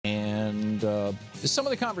And some of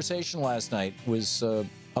the conversation last night was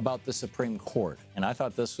about the Supreme Court. And I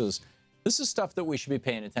thought this is stuff that we should be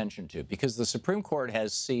paying attention to, because the Supreme Court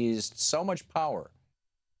has seized so much power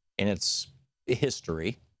in its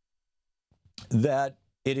history that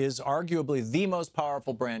it is arguably the most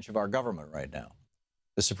powerful branch of our government right now.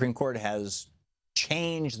 The Supreme Court has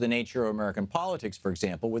changed the nature of American politics, for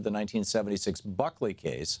example, with the 1976 Buckley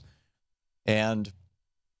case. And,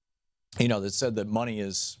 you know, that said that money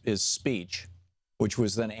is speech, which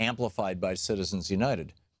was then amplified by Citizens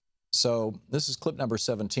United. So this is clip number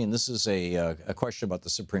 17. This is a question about the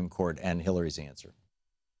Supreme Court and Hillary's answer.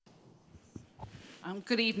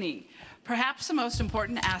 Good evening. Perhaps the most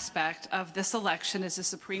important aspect of this election is the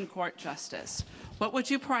Supreme Court justice. What would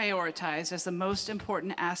you prioritize as the most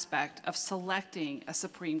important aspect of selecting a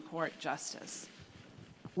Supreme Court justice?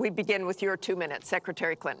 We begin with your 2 minutes,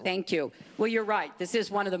 Secretary Clinton. Thank you. Well, you're right. This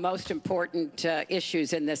is one of the most important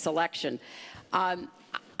issues in this election.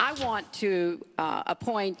 I want to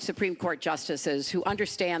appoint Supreme Court justices who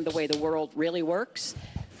understand the way the world really works,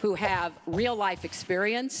 who have real-life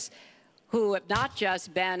experience, who have not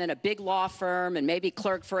just been in a big law firm and maybe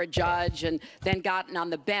clerked for a judge and then gotten on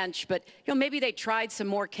the bench, but maybe they tried some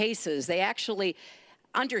more cases. They actually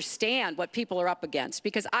understand what people are up against,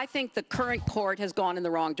 because I think the current court has gone in the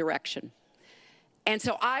wrong direction. And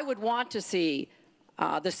so I would want to see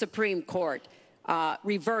the Supreme Court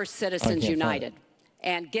reverse Citizens United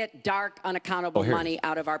and get dark, unaccountable money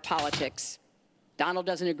out of our politics. Donald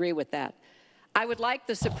doesn't agree with that. I would like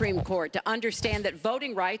the Supreme Court to understand that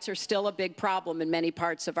voting rights are still a big problem in many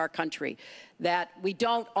parts of our country, that we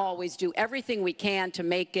don't always do everything we can to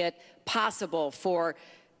make it possible for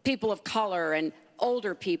people of color and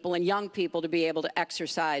older people and young people to be able to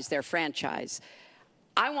exercise their franchise.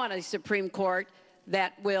 I want a Supreme Court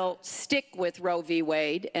that will stick with Roe v.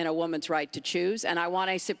 Wade and a woman's right to choose, and I want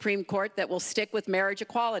a Supreme Court that will stick with marriage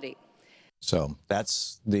equality. So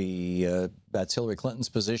that's Hillary Clinton's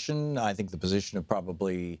position. I think the position of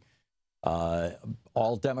probably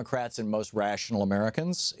all Democrats and most rational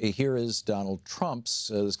Americans. Here is Donald Trump's,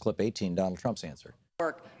 this is clip 18, Donald Trump's answer.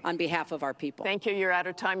 Work on behalf of our people. Thank you. You're out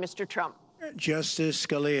of time, Mr. Trump. Justice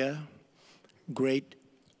Scalia, great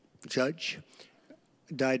judge,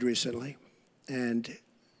 died recently, and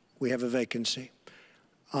we have a vacancy.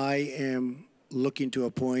 I am looking to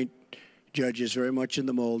appoint judges very much in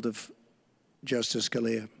the mold of Justice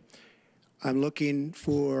Scalia. I'm looking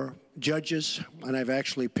for judges, and I've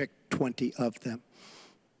actually picked 20 of them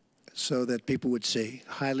so that people would see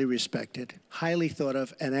highly respected, highly thought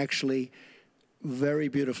of, and actually very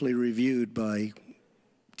beautifully reviewed by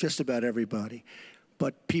just about everybody,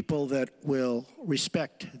 but people that will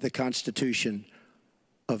respect the Constitution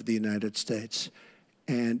of the United States.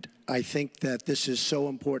 And I think that this is so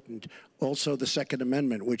important. Also, the Second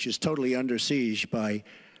Amendment, which is totally under siege by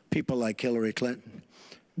people like Hillary Clinton.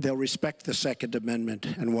 They'll respect the Second Amendment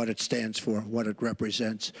and what it stands for, what it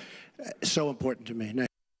represents. So important to me.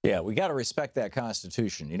 Yeah, we got to respect that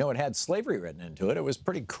Constitution. You know, it had slavery written into it. It was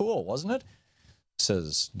pretty cool, wasn't it?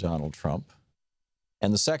 Says Donald Trump.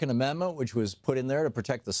 And the Second Amendment, which was put in there to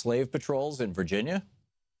protect the slave patrols in Virginia,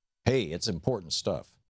 hey, it's important stuff.